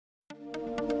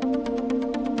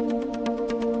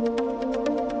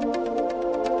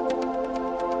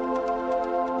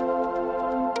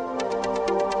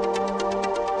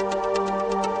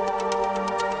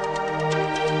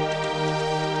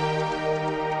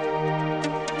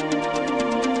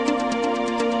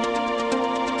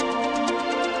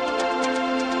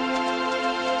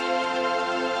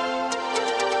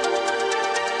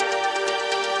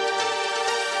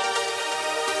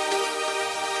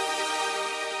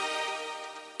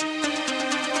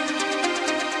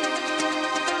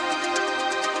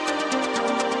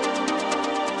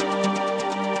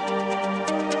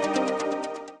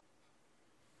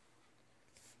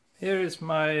is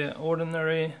my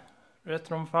ordinary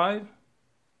Retron 5.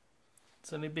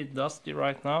 It's a little bit dusty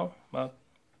right now, but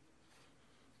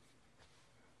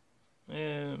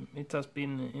it has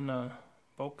been in a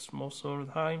box most of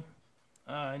the time.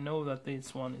 I know that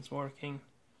this one is working.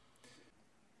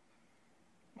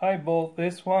 I bought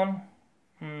this one.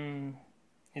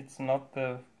 It's not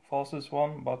the fastest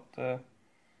one, but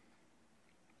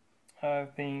I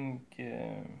think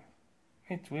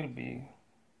it will be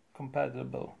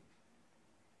compatible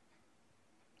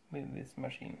with this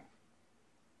machine.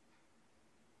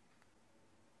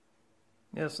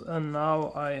 Yes, and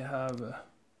now I have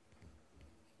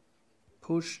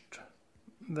pushed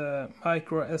the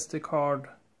micro SD card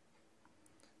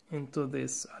into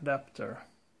this adapter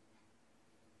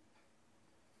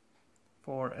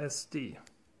for SD.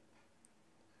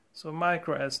 So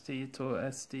micro SD to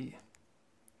SD.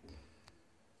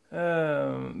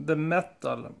 The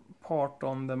metal part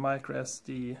on the micro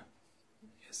SD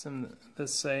is in the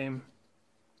same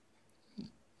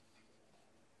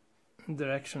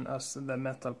direction as the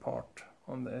metal part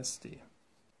on the SD.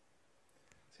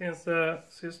 Since the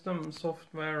system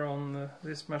software on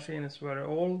this machine is very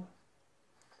old,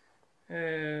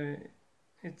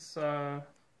 it's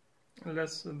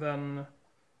less than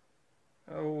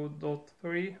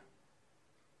 0.3.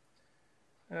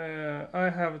 I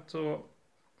have to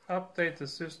update the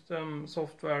system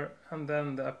software and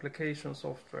then the application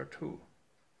software too.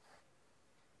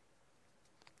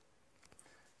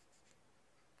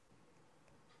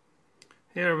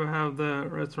 Here we have the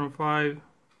Retron 5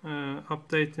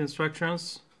 update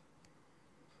instructions.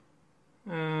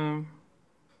 And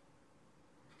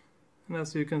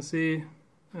as you can see,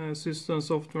 system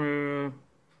software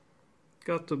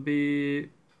got to be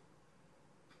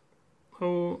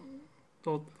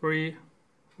 0.3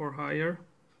 or higher,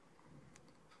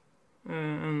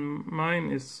 and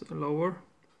mine is lower,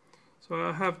 so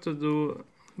I have to do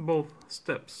both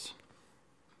steps.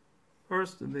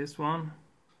 First this one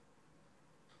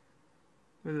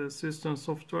with the system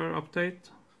software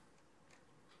update,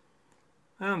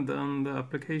 and then the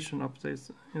application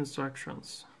update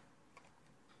instructions.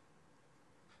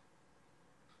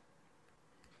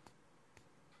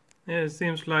 Yeah, it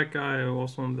seems like I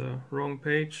was on the wrong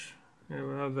page. Here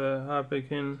we have the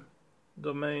Hyperkin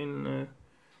domain.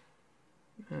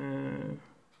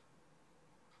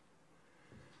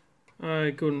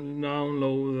 I couldn't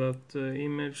download that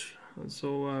image,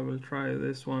 so I will try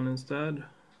this one instead.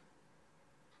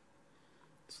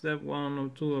 Step 1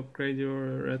 of 2, upgrade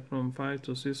your Retron 5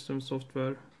 to system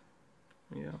software.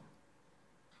 Yeah.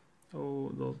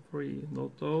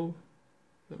 0.3.0.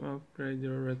 Upgrade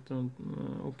your Retron.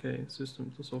 Okay,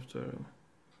 system to software.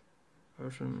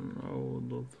 Version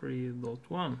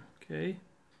 0.3.1. Okay.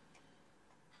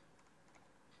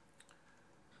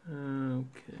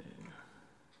 Okay.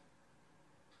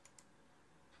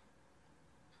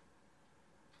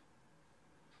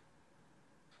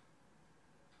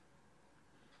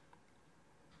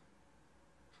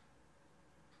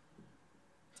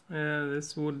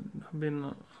 This would have been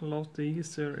a lot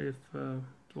easier if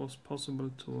it was possible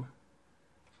to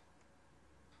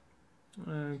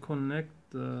connect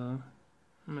the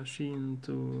machine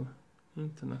to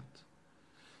internet.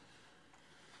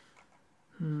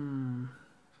 Let's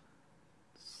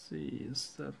see,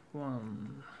 step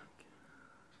 1.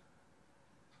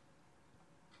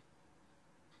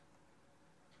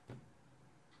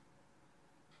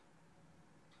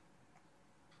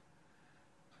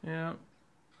 Yeah.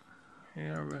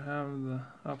 Here we have the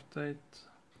update.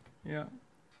 Yeah.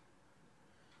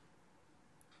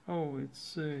 Oh,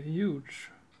 it's huge.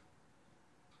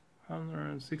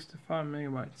 165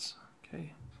 megabytes.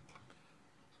 Okay.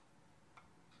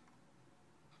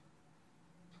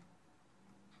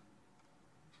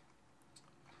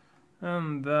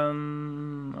 And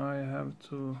then I have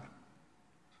to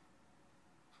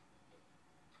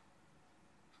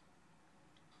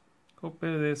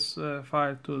copy this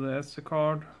file to the SD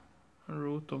card.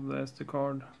 Root of the SD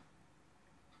card.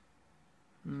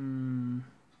 And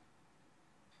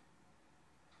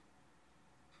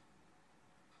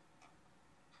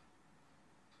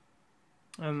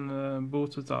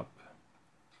boot it up.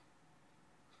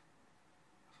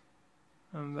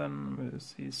 And then we'll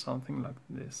see something like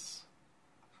this.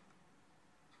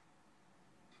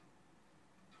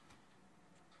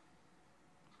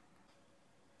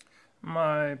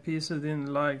 My PC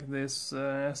didn't like this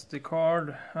SD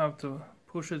card. I have to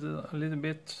push it a little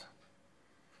bit.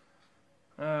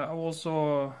 I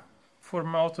also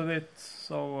formatted it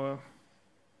so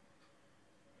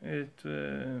it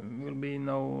will be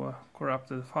no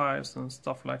corrupted files and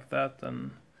stuff like that.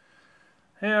 And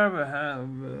here we have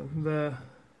the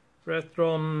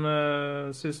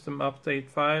Retron system update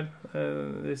file.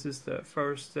 This is the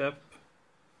first step,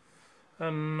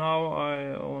 and now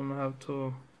I only have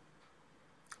to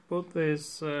put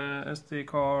this SD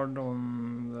card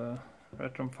on the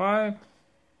Retron 5,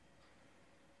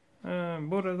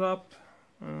 boot it up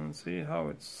and see how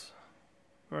it's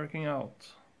working out.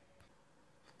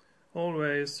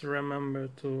 Always remember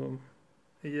to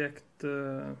eject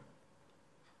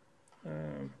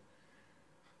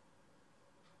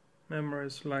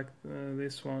memories like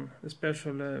this one,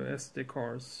 especially SD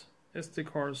cards. SD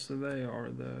cards, they are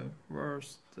the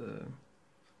worst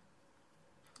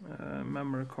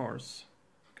memory cards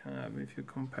you can have if you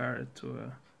compare it to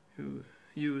a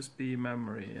USB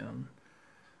memory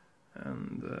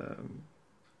and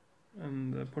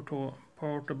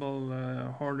portable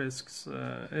hard disks.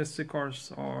 SD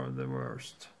cards are the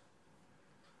worst.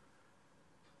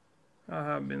 I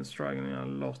have been struggling a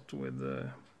lot with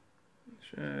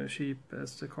cheap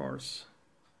SD cards,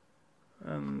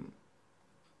 and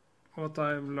what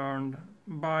I've learned,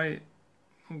 buy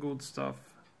good stuff.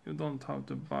 You don't have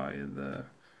to buy the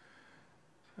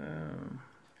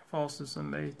fastest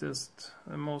and latest.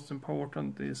 The most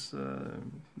important is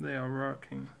they are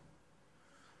working.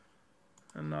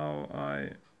 And now I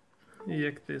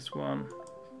eject this one,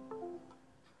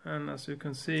 and as you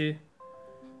can see,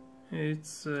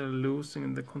 it's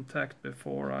losing the contact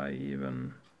before I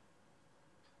even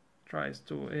tries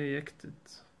to eject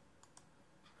it,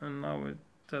 and now it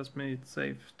tells me it's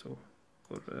safe to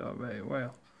put it away.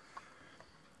 Well,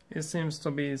 it seems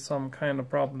to be some kind of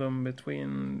problem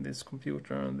between this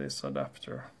computer and this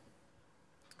adapter.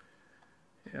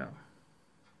 Yeah,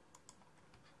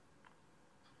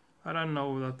 I don't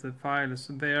know that the file is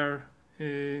there.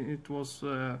 It was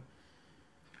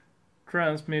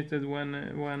transmitted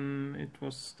when it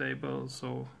was stable,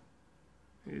 so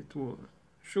it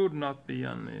should not be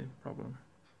any problem.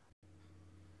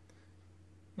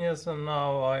 Yes, and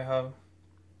now I have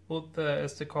put the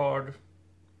SD card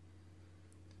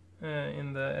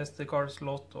in the SD card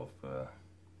slot of the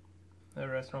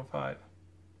Retron 5.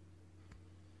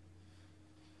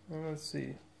 Let's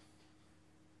see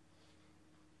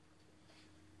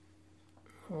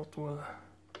what will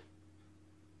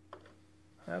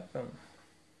happen.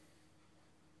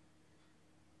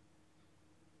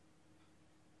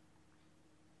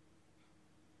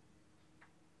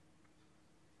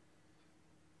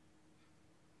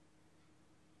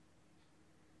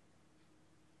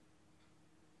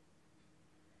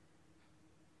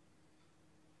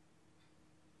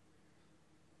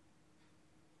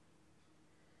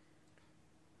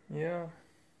 Yeah,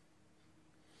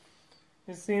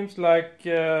 it seems like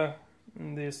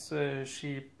this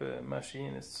cheap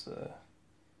machine is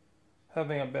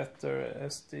having a better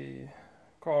SD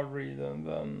card reader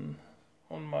than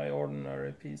on my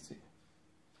ordinary PC.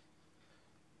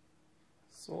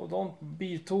 So don't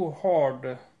be too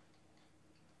hard.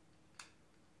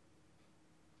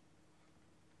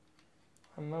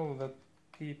 I know that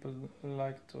people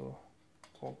like to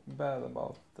talk bad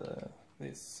about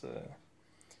this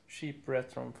cheap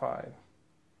Retron 5.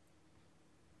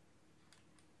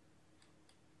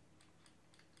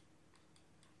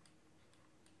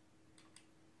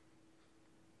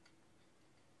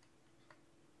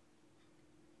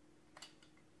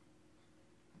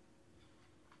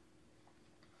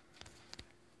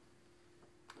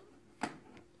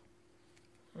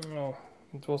 No,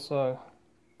 it was a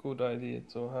good idea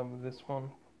to have this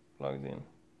one plugged in.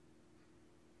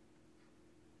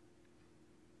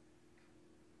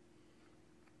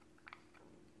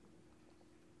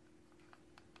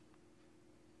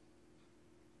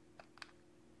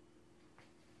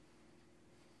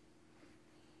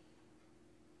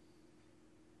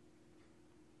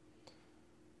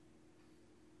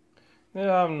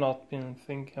 Yeah, I've not been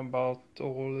thinking about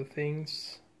all the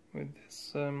things with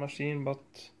this machine, but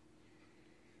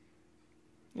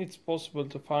it's possible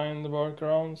to find the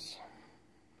workarounds.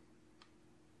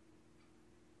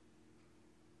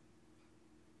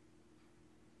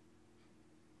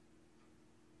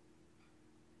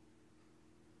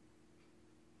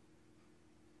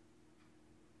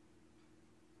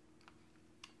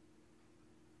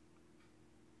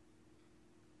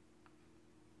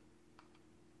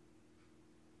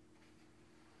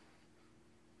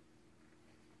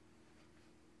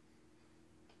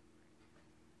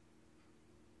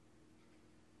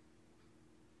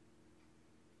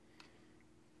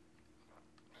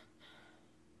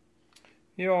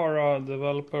 You are a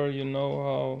developer, you know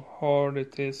how hard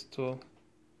it is to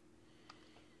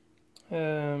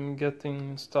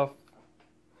getting stuff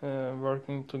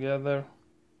working together.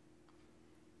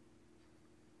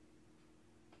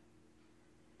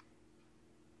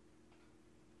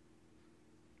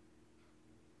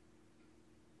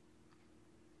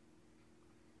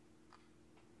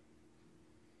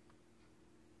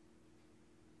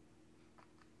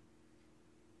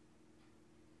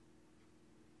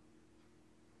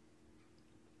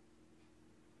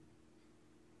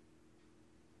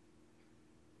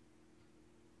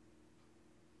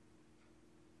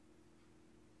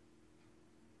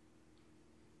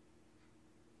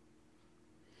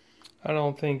 I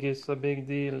don't think it's a big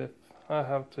deal if I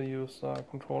have to use a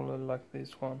controller like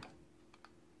this one.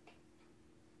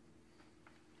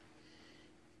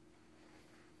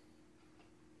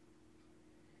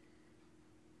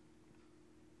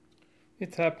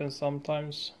 It happens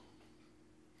sometimes.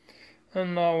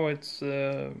 And now it's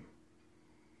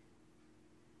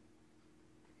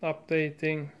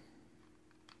updating.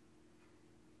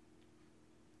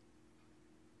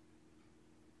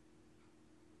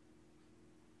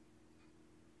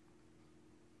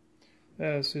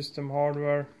 System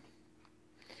hardware,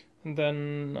 and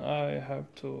then I have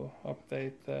to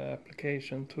update the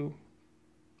application too.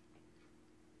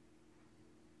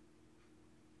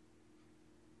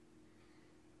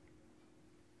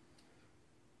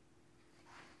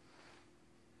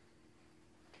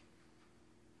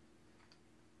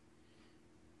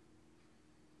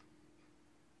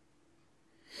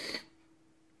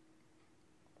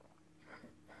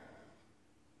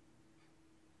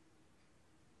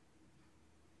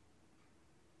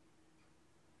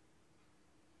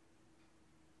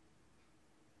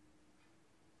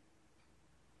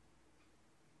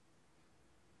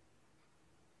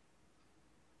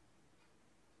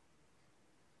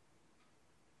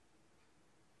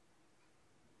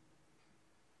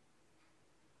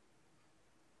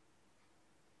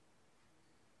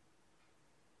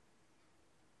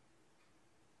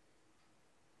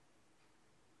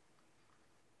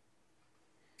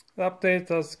 The update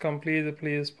has completed.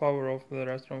 Please power off the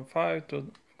Retron 5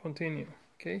 to continue.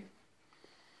 Okay.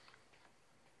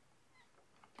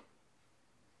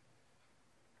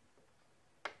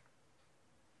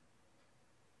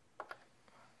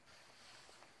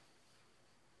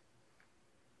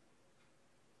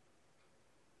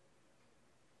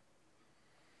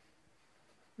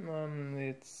 And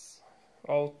it's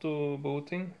auto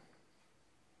booting.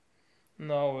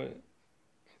 Now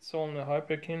it's only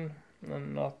Hyperkin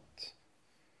and not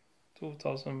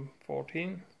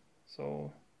 2014,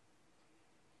 so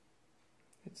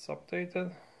it's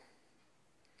updated.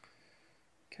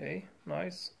 Okay,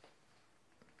 nice.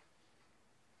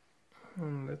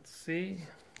 And let's see.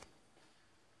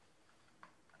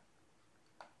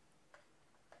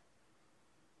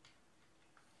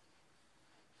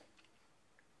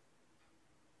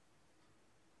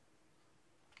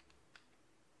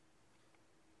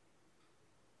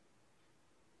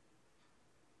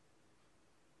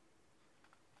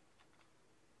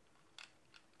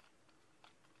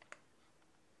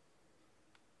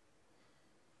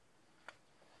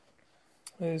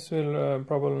 This will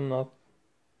probably not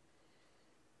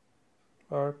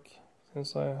work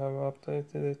since I have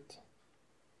updated it.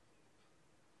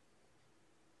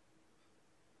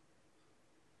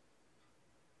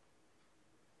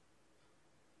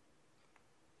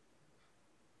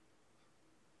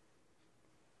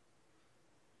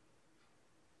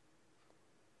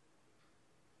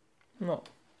 No.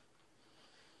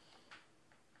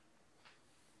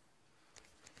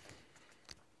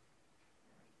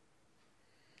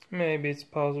 Maybe it's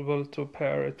possible to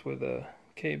pair it with a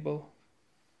cable.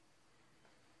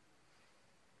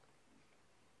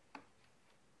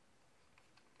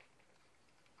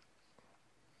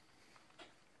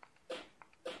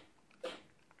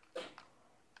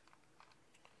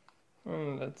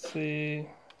 And let's see.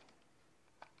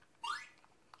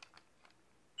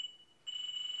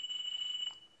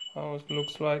 How it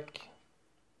looks like.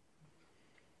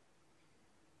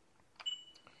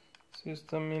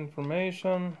 System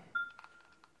information.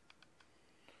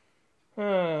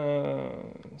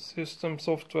 System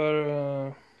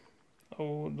software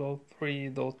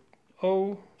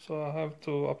 0.3.0, so I have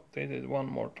to update it one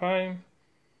more time.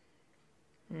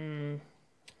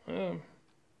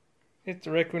 It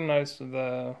recognized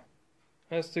the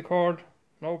SD card,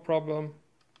 no problem.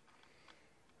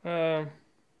 Hardware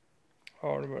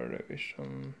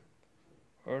revision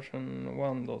version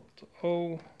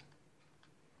 1.0.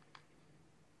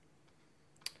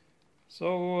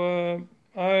 So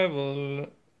I will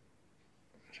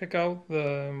check out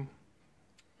the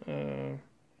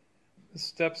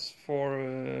steps for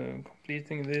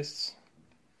completing this.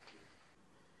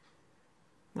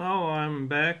 Now I'm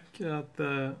back at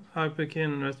the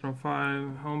Hyperkin Retron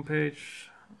 5 homepage.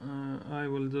 I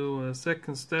will do a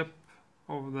second step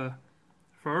of the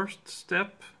first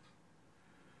step.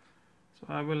 So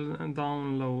I will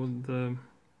download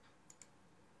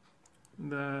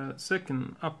the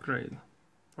second upgrade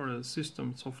for the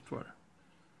system software.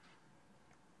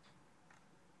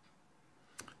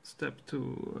 Step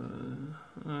 2,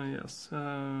 yes.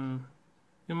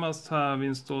 You must have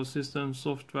installed system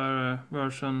software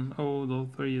version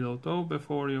 0.3.0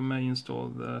 before you may install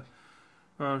the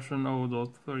version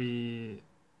 0.3.0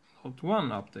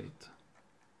 3.1 update.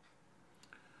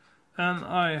 And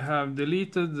I have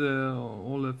deleted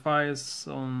all the files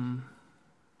on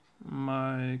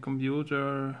my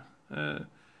computer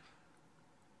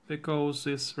because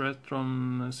this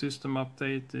Retron system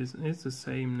update is the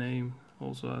same name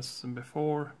also as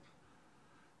before.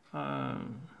 I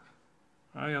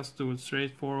just do it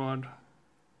straightforward.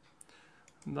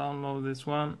 Download this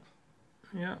one.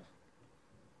 Yeah.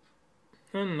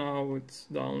 And now it's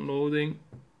downloading.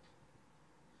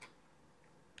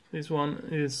 This one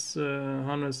is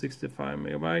 165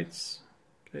 megabytes.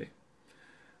 Okay.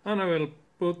 And I will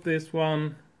put this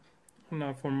one, and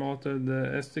I formatted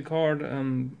the SD card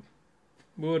and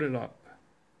boot it up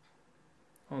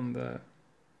on the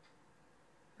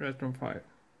Retron 5.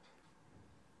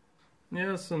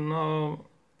 Yes, and now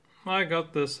I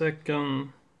got the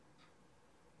second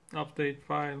update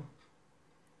file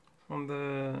on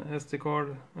the SD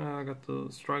card. I got to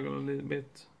struggle a little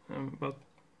bit, but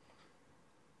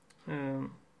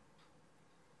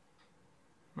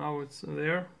now it's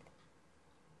there.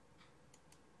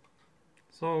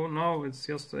 So now it's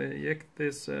just eject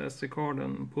this SD card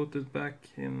and put it back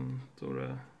into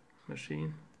the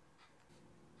machine.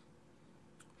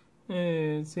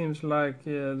 It seems like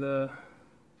the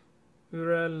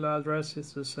URL address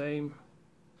is the same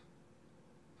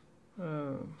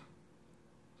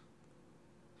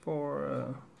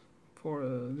for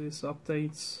these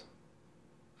updates,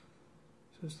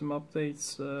 system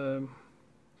updates.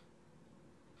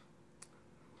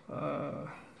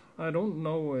 I don't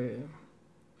know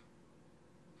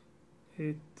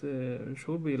it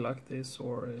should be like this,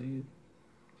 or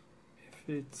if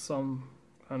it's some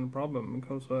kind of problem,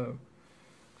 because I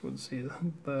could see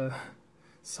that the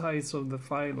size of the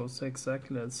file was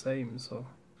exactly the same, so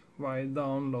why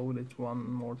download it one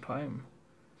more time?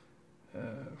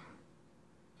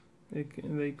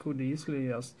 They could easily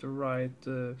just write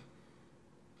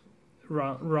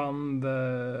run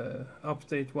the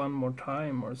update one more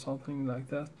time or something like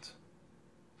that.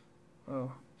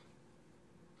 Oh.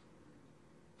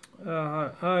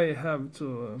 I have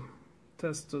to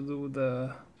test to do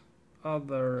the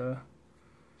other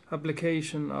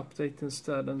application update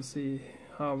instead and see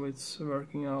how it's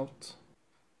working out.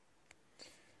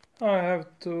 I have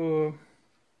to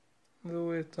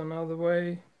do it another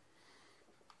way.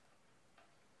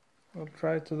 I'll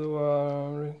try to do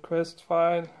a request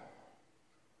file.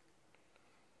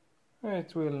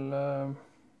 It will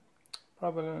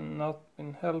probably not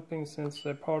been helping since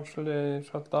I partially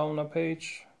shut down a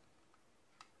page.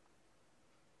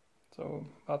 So,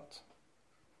 but,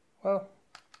 well,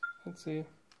 let's see.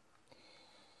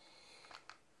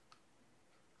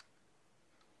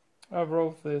 I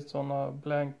wrote this on a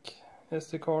blank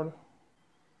SD card.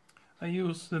 I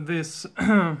used this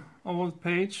old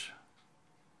page,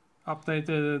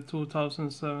 updated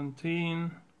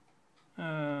 2017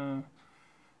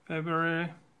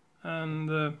 February,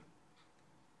 and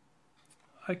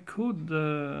I could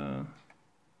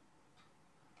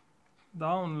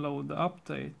download the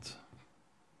update.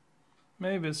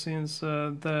 Maybe since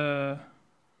the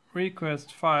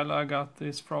request file I got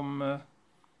is from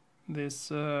this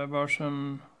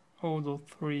version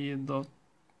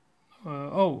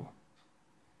 0.3.0.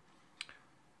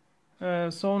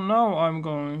 So now I'm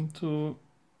going to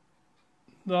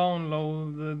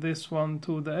download this one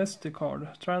to the SD card,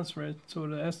 transfer it to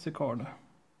the SD card,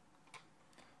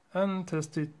 and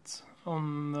test it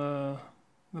on the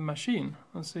machine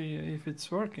and see if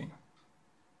it's working.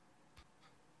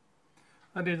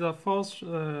 I did a fast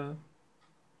format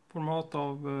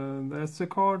of the SD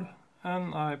card,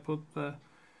 and I put the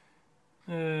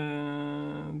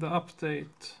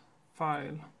update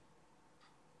file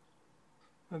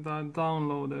that I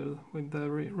downloaded with the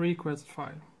request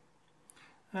file.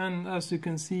 And as you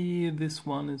can see, this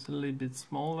one is a little bit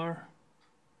smaller.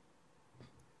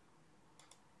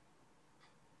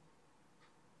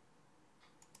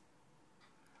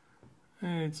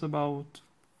 It's about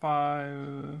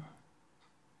 5.93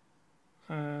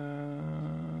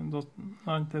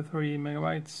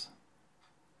 megabytes.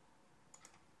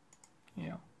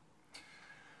 Yeah.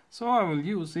 So I will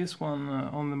use this one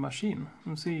on the machine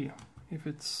and see if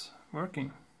it's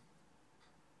working.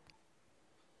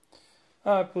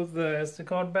 I put the SD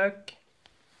card back.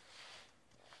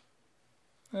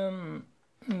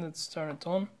 Let's turn it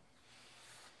on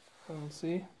and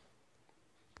see.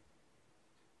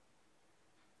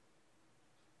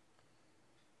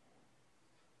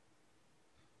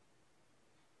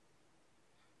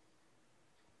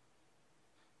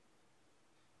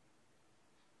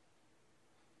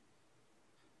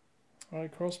 I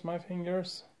cross my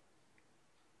fingers.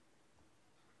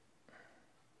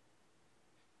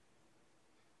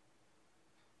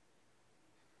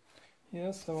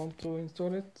 Yes, I want to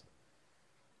install it.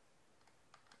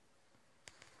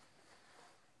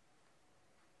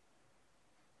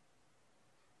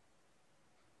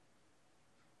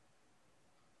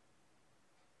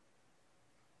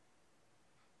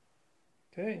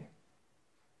 Okay.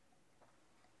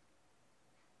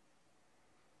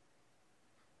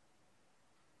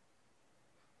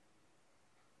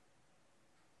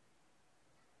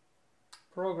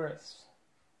 Progress.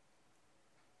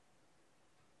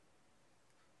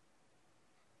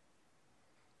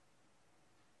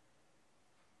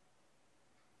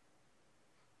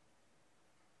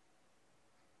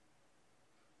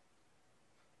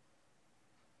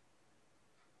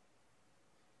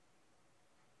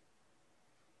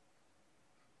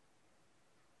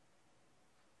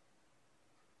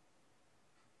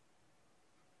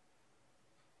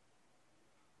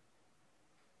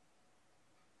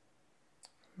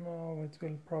 Now it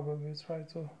will probably try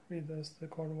to read the SD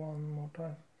card one more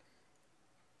time.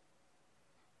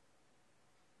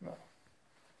 No.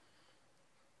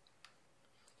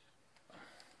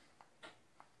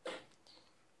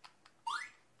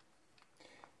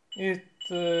 It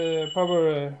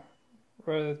probably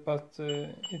read it, but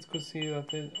it could see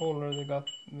that it already got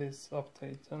this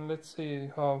update. And let's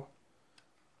see how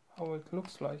it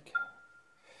looks like.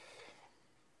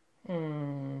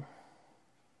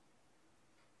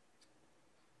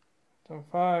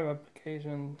 5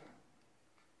 application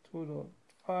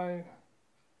 2.5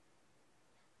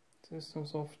 system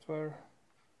software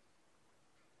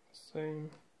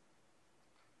same,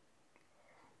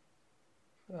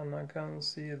 and I can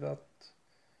see that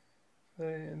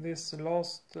this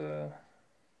last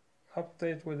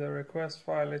update with the request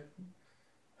file, it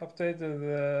updated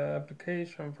the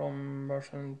application from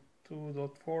version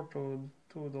 2.4 to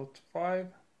 2.5.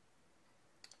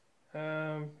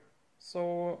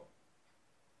 So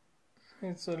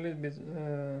it's a little bit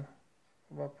of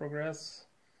a progress.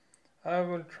 I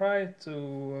will try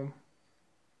to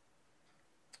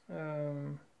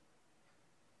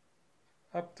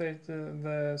update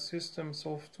the system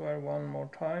software one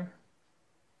more time.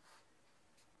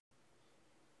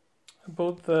 I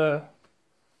put the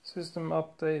system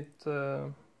update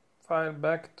file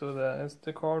back to the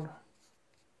SD card.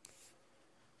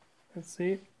 Let's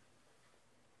see.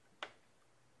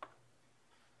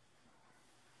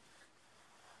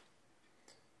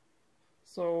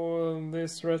 So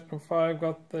this Retron 5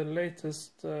 got the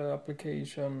latest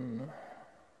application,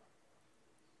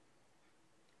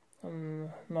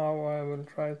 and now I will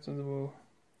try to do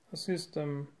a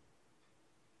system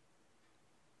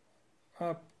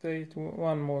update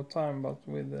one more time, but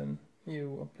with a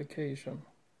new application.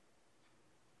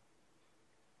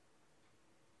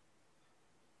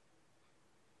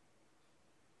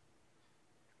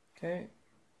 Okay,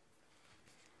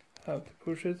 have to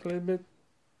push it a little bit.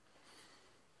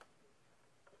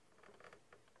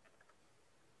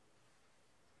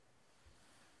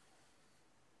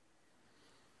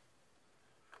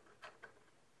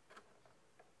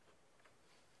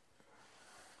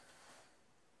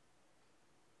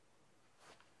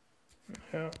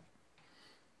 Yeah.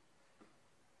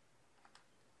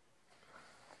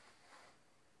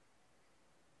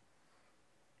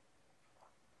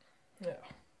 Yeah,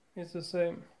 it's the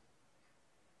same.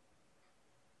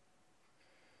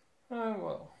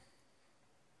 Well,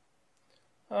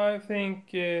 I think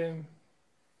I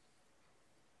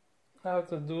have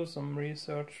to do some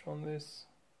research on this.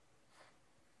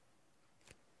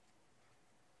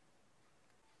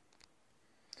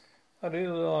 I did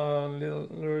a little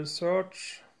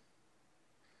research,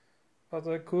 but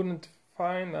I couldn't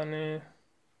find any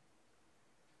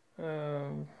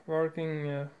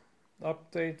working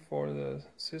update for the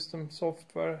system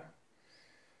software.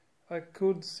 I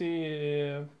could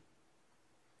see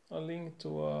a link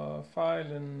to a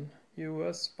file in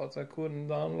US, but I couldn't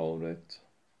download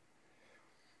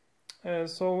it.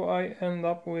 So I end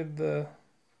up with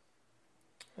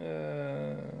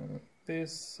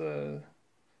this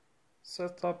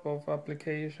setup of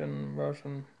application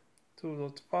version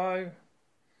 2.5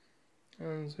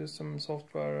 and system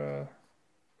software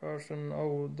version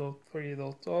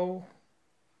 0.3.0.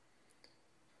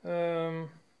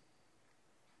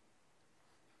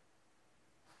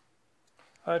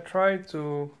 I tried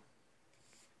to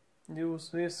use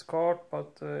this card,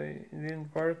 but it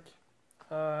didn't work.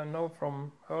 I know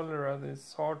from earlier that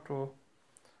it's hard to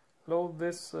load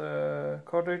this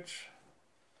cartridge,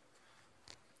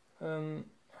 and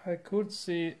I could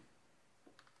see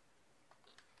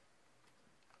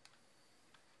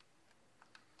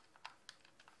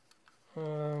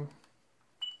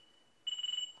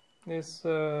this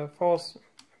fast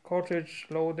cartridge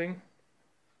loading,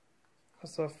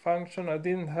 as a function. I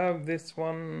didn't have this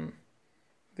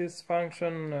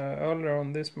function earlier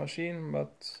on this machine,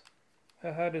 but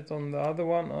I had it on the other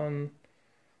one,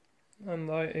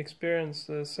 and I experienced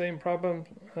the same problem,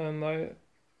 and I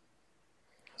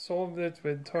solved it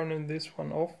with turning this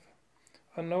one off.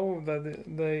 I know that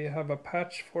they have a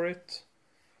patch for it,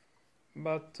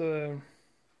 but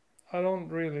I don't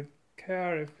really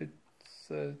care if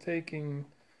it's taking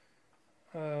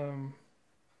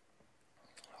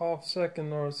half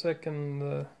second or a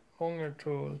second longer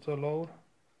to load.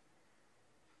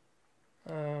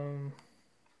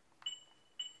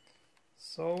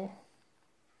 So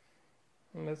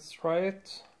let's try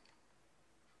it.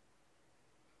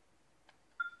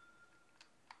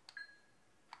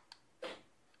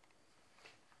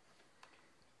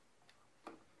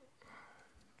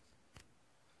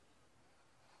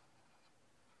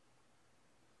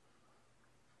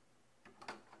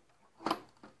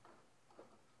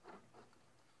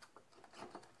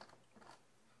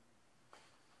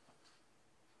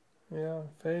 Yeah,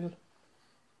 fail.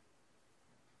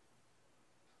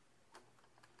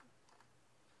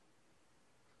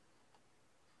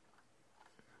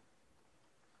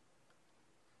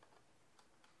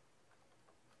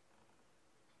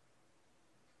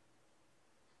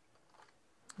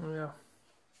 Yeah.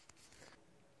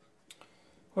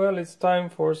 Well, it's time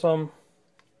for some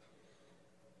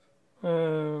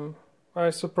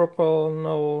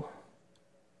isopropyl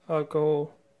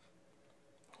alcohol,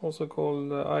 also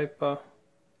called IPA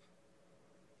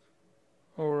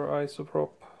or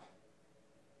isoprop.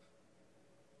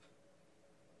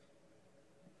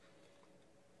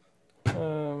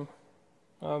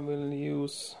 I will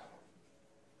use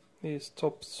these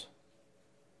tops.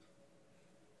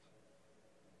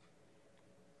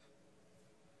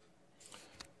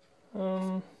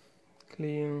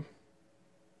 Clean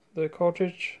the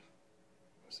cartridge,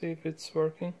 see if it's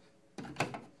working.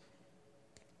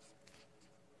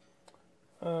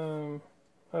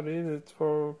 I did it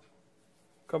for a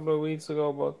couple of weeks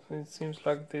ago, but it seems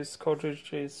like this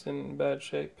cartridge is in bad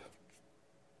shape.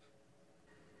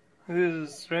 This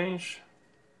is strange.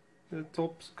 The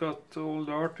tops got all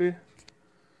dirty.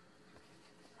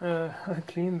 I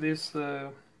cleaned this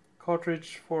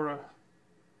cartridge for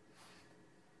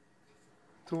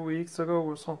 2 weeks ago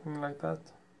or something like that,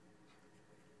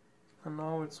 and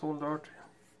now it's all dirty.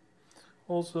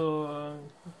 Also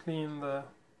clean the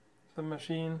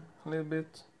machine a little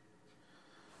bit.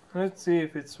 Let's see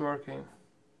if it's working.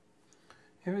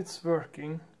 If it's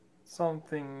working,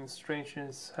 something strange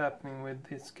is happening with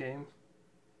this game.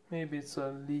 Maybe it's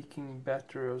a leaking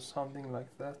battery or something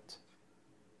like that.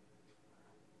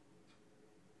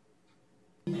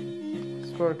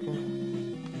 It's working.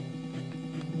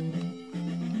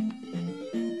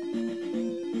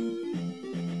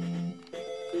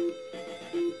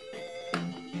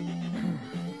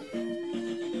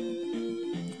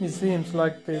 It seems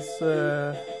like this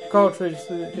cartridge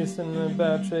is in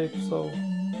bad shape, so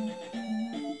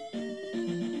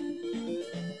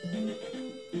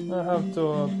I have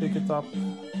to pick it up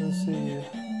and see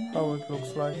how it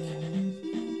looks like.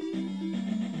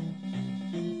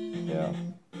 Yeah,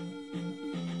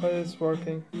 but it's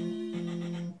working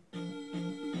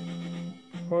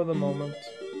for the moment.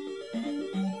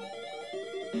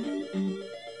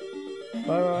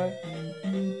 Bye bye.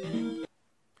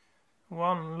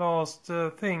 One last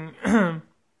thing.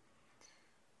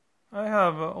 I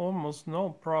have almost no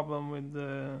problem with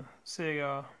the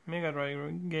Sega Mega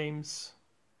Drive games,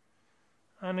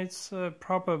 and it's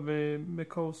probably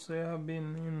because they have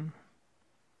been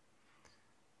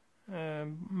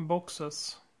in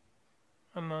boxes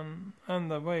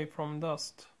and away from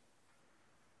dust.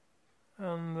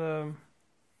 And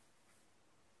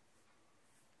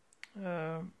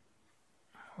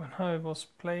when I was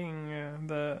playing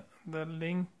the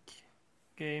Link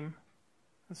game,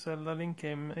 the Zelda Link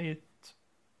game, it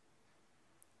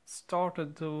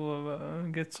started to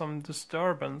get some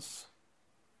disturbance.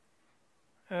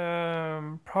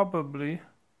 Probably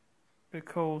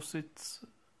because it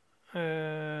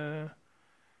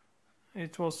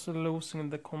was losing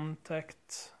the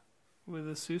contact with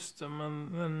the system,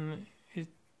 and then it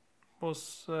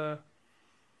was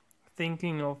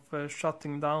thinking of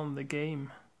shutting down the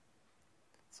game,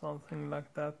 something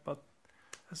like that. But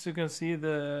as you can see,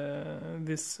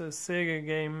 this Sega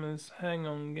game is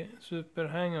super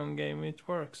hang-on game. It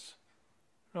works,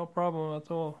 no problem at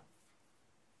all.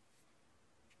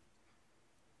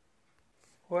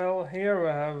 Well, here we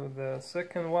have the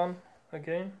second one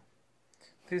again.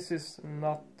 This is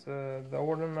not the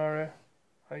ordinary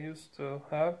I used to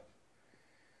have.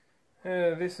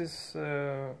 This is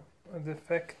a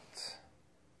defect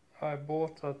I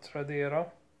bought at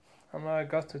Tradera and I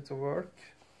got it to work.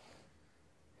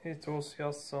 It was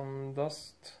just some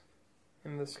dust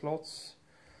in the slots.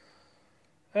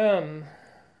 And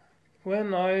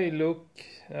when I look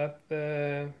at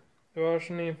the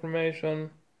version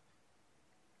information,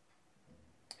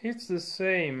 it's the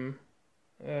same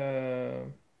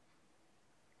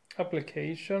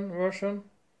application version,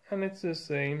 and it's the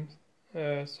same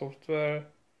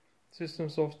system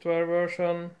software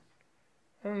version,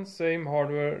 and same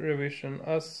hardware revision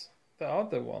as the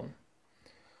other one.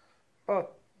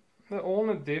 But the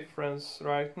only difference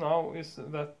right now is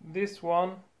that this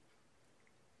one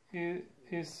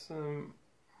is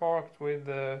marked with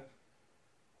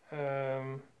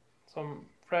some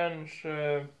French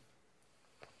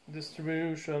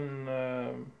distribution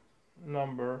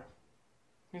number.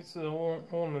 It's the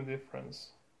only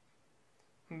difference.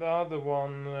 The other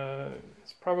one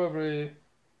is probably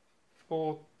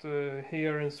bought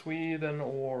here in Sweden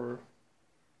or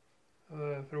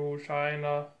through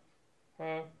China.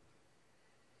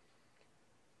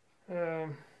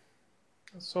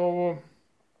 So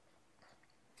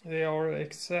they are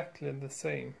exactly the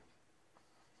same.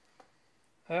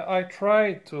 I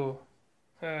tried to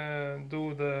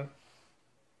do the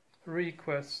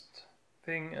request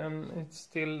thing, and it's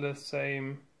still the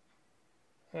same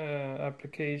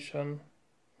application.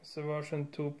 It's a version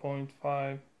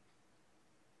 2.5.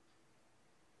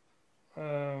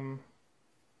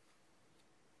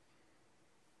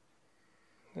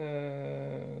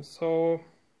 So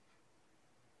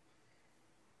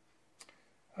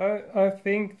I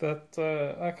think that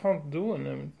I can't do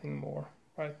anything more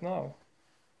right now.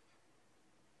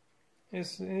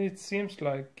 It seems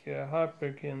like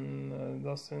Hyperkin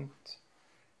doesn't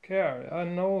care. I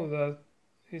know that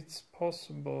it's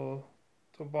possible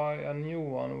to buy a new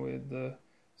one with the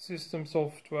system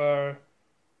software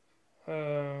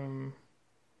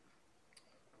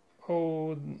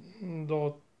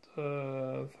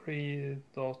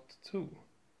 0.3.2,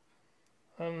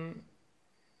 and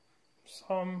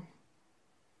some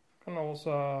can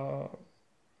also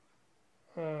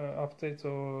update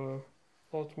to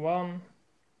 0.1,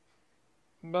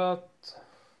 but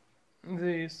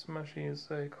these machines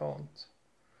I can't.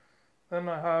 Then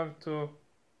I have to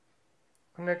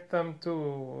connect them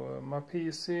to my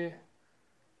PC,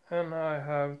 and I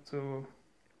have to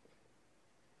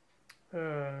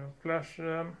flash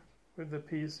them with the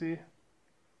PC,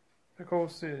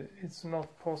 because it's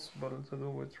not possible to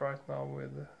do it right now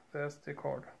with the SD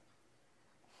card.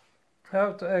 I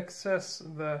have to access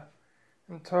the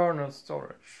internal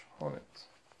storage on it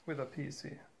with a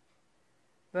PC.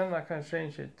 Then I can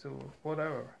change it to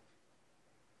whatever.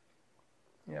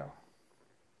 Yeah.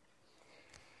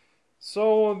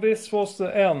 So this was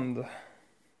the end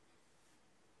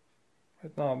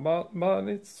right now, but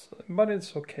it's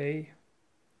okay.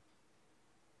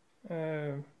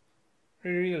 It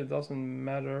really doesn't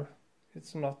matter.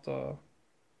 It's not a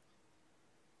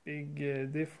big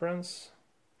difference.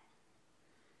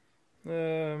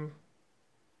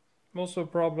 Most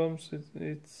of problems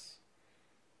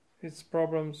it's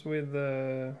problems with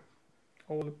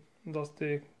all the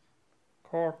dusty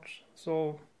carts,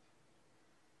 so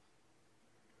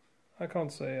I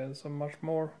can't say so much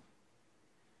more.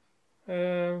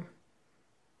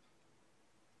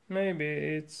 Maybe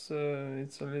it's a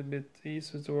little bit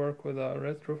easier to work with a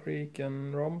RetroFreak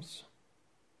and ROMs.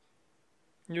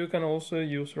 You can also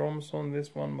use ROMs on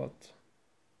this one, but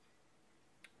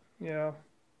yeah.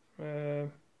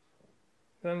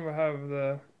 Then we have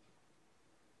the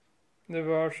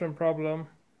version problem.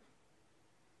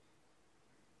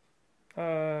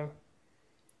 I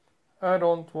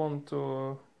don't want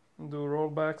to do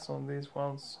rollbacks on these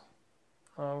ones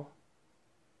now,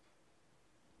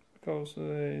 because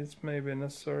it's maybe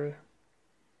necessary.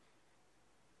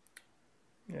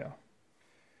 Yeah.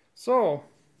 So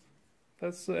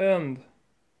that's the end.